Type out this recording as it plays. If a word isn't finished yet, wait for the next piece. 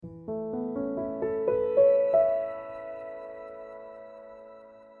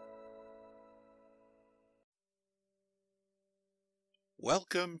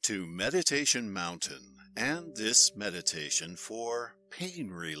Welcome to Meditation Mountain and this meditation for pain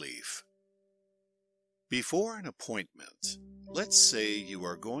relief. Before an appointment, let's say you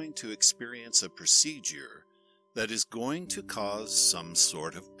are going to experience a procedure that is going to cause some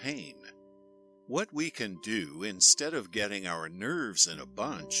sort of pain. What we can do instead of getting our nerves in a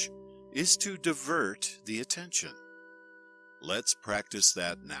bunch is to divert the attention. Let's practice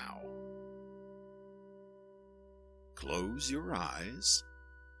that now. Close your eyes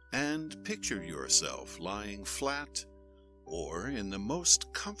and picture yourself lying flat or in the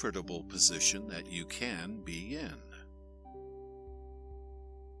most comfortable position that you can be in.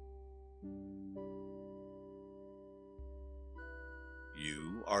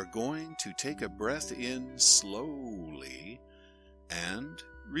 You are going to take a breath in slowly and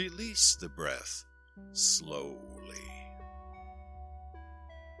release the breath slowly.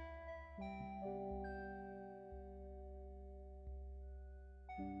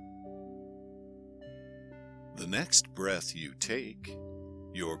 The next breath you take,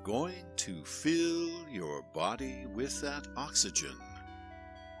 you're going to fill your body with that oxygen.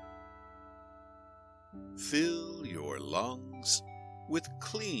 Fill your lungs with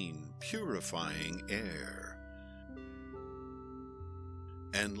clean, purifying air,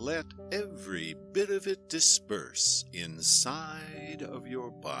 and let every bit of it disperse inside of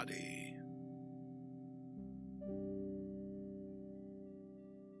your body.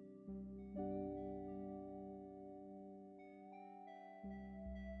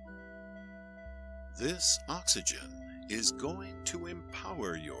 This oxygen is going to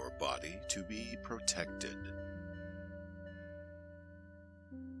empower your body to be protected.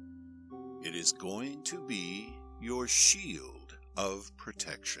 It is going to be your shield of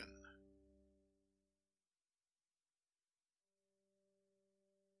protection.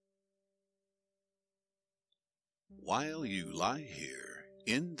 While you lie here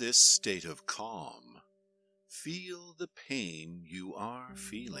in this state of calm, feel the pain you are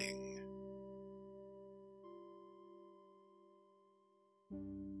feeling.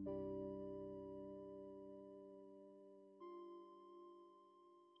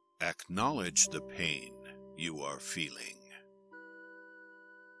 Acknowledge the pain you are feeling.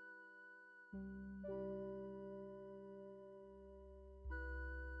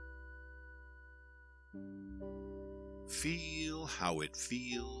 Feel how it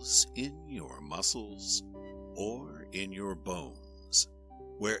feels in your muscles or in your bones,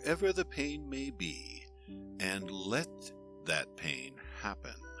 wherever the pain may be, and let that pain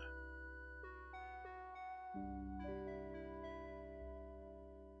happen.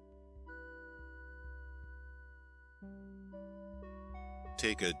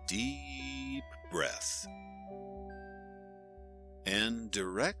 Take a deep breath and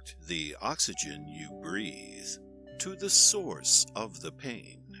direct the oxygen you breathe to the source of the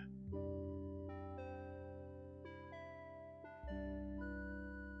pain.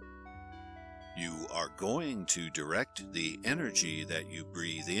 You are going to direct the energy that you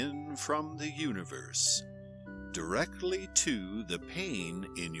breathe in from the universe directly to the pain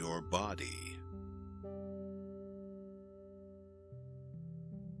in your body.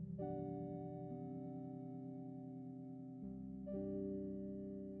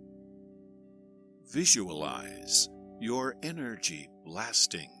 Visualize your energy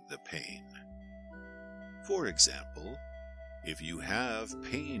blasting the pain. For example, if you have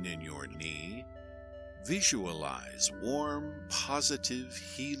pain in your knee, visualize warm, positive,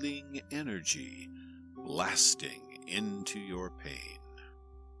 healing energy blasting into your pain.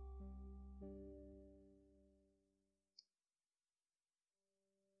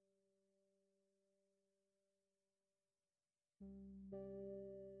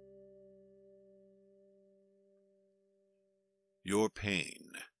 Your pain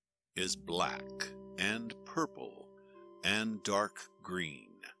is black and purple and dark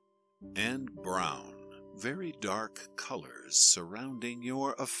green and brown, very dark colors surrounding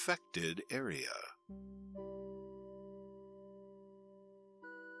your affected area.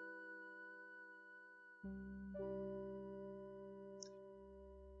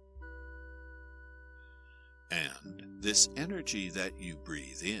 And this energy that you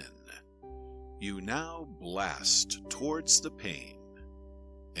breathe in, you now blast towards the pain,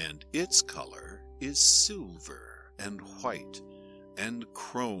 and its color is silver and white and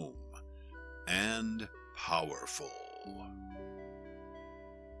chrome and powerful.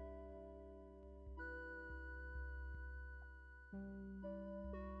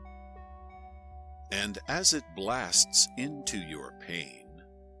 And as it blasts into your pain,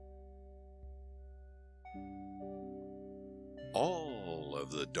 all of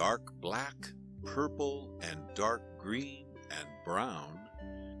the dark black, purple, and dark green and brown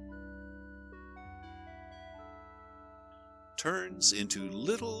turns into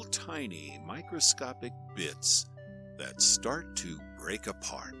little tiny microscopic bits that start to break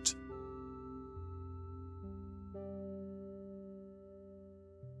apart.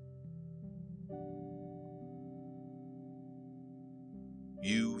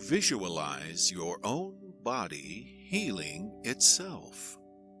 You visualize your own body healing itself.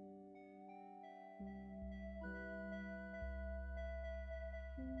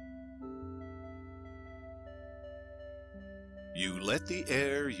 You let the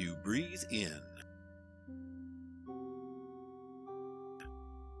air you breathe in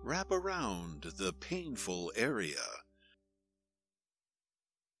wrap around the painful area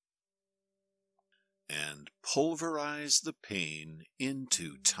and pulverize the pain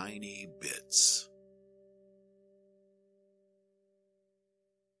into tiny bits.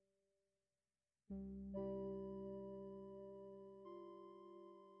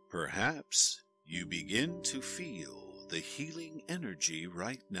 Perhaps you begin to feel the healing energy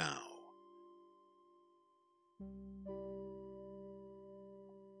right now.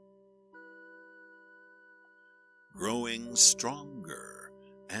 Growing stronger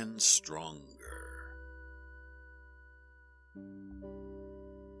and stronger.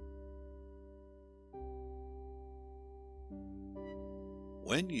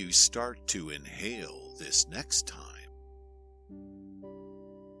 When you start to inhale this next time,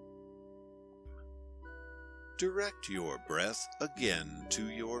 direct your breath again to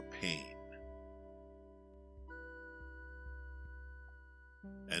your pain.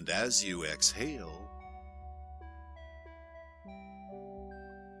 And as you exhale,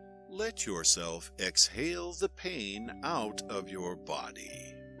 let yourself exhale the pain out of your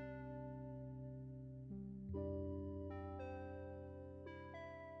body.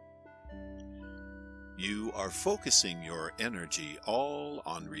 You are focusing your energy all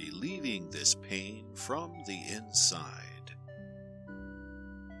on relieving this pain from the inside.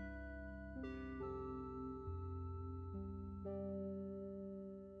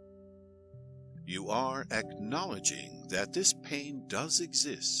 You are acknowledging that this pain does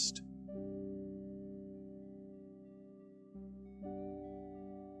exist.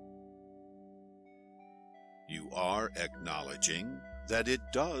 You are acknowledging that it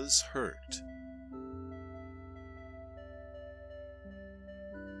does hurt.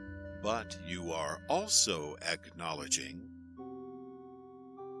 But you are also acknowledging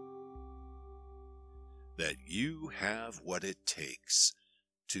that you have what it takes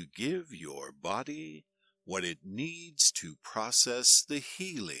to give your body what it needs to process the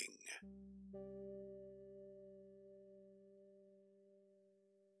healing.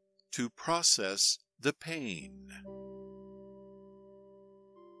 To process the pain.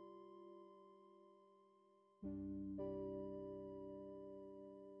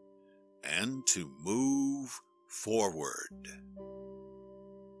 And to move forward.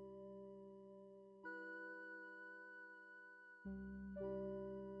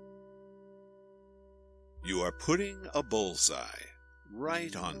 You are putting a bullseye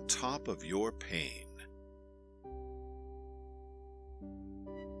right on top of your pain,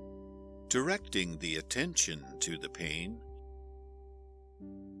 directing the attention to the pain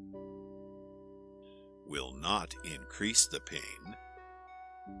will not increase the pain.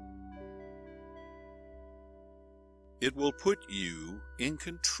 It will put you in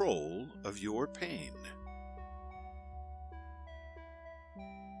control of your pain.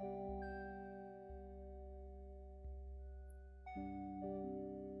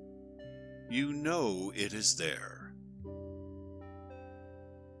 You know it is there.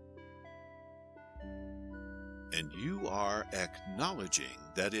 And you are acknowledging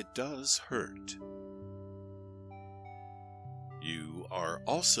that it does hurt. You are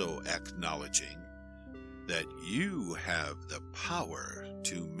also acknowledging that you have the power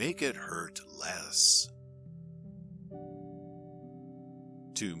to make it hurt less.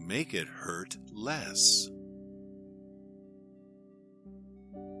 To make it hurt less.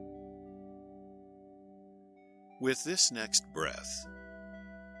 With this next breath,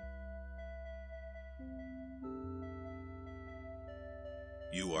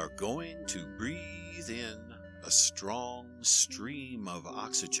 you are going to breathe in a strong stream of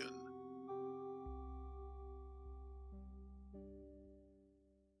oxygen.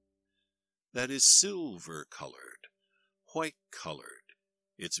 That is silver-colored, white-colored.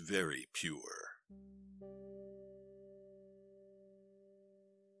 It's very pure.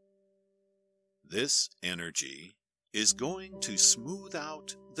 This energy is going to smooth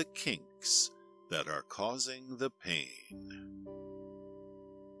out the kinks that are causing the pain.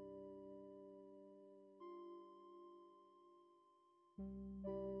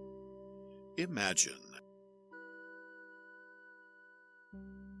 Imagine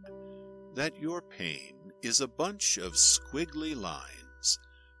that your pain is a bunch of squiggly lines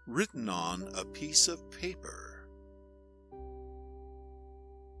written on a piece of paper,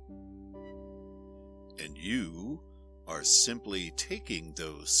 and you are simply taking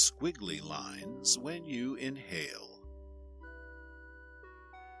those squiggly lines when you inhale,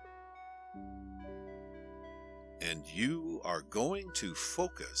 and you are going to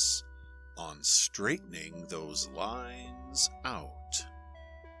focus on straightening those lines out.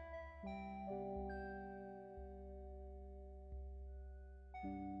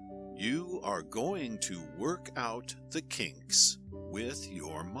 You are going to work out the kinks with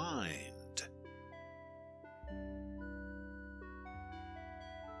your mind.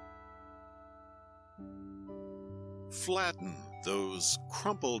 Flatten those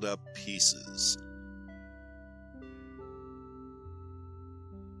crumpled up pieces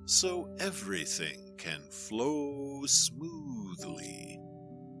so everything can flow smoothly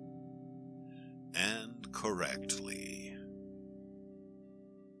and correctly.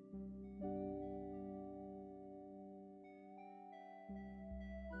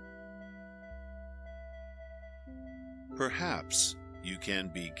 Perhaps you can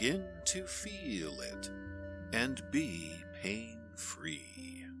begin to feel it and be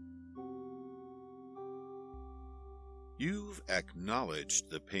pain-free. You've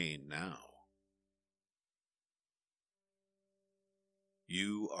acknowledged the pain now.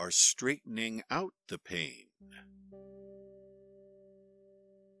 You are straightening out the pain.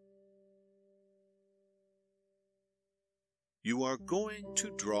 You are going to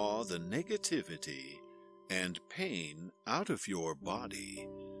draw the negativity and pain out of your body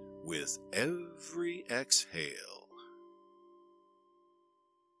with every exhale.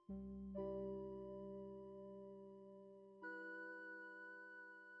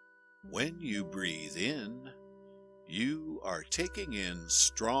 When you breathe in, you are taking in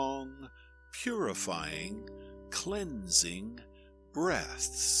strong, purifying, cleansing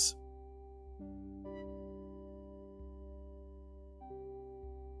breaths.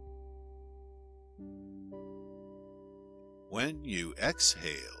 When you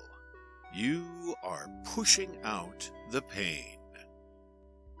exhale, you are pushing out the pain.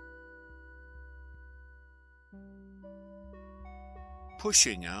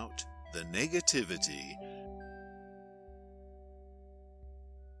 Pushing out the negativity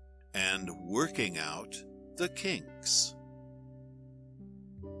and working out the kinks.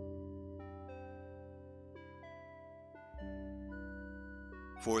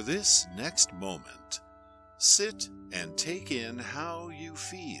 For this next moment, sit and take in how you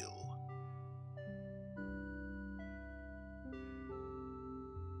feel.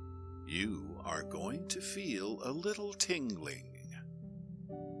 You are going to feel a little tingling,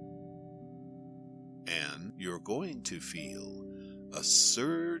 and you're going to feel a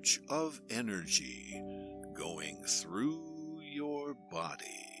surge of energy going through your body.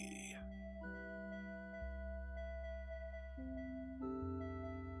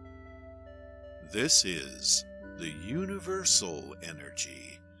 This is the universal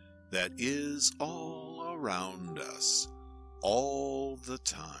energy that is all around us, all the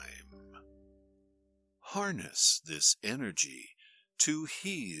time. Harness this energy to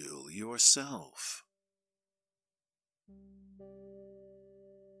heal yourself.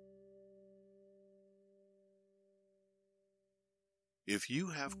 If you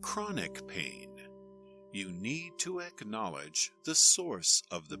have chronic pain, you need to acknowledge the source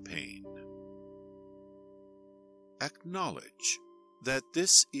of the pain. Acknowledge that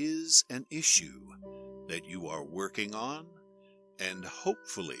this is an issue that you are working on, and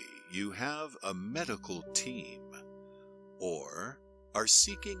hopefully you have a medical team or are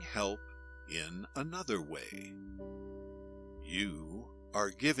seeking help in another way. You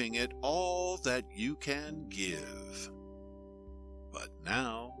are giving it all that you can give. But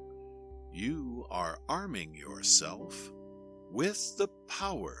now you are arming yourself with the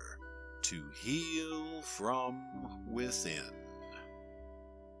power to heal from within.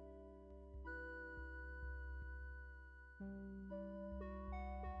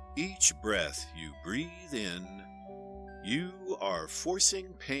 Each breath you breathe in, you are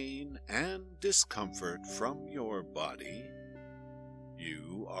forcing pain and discomfort from your body.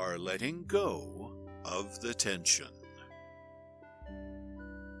 You are letting go of the tension.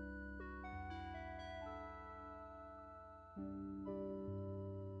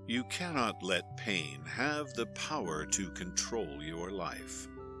 You cannot let pain have the power to control your life.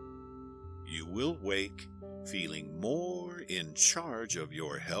 You will wake feeling more in charge of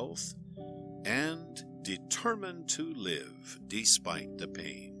your health and determined to live despite the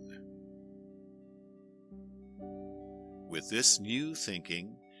pain. With this new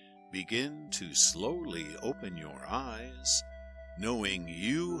thinking, begin to slowly open your eyes, knowing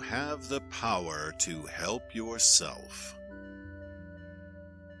you have the power to help yourself.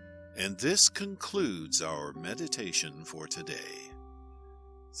 And this concludes our meditation for today.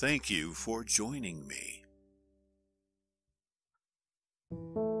 Thank you for joining me.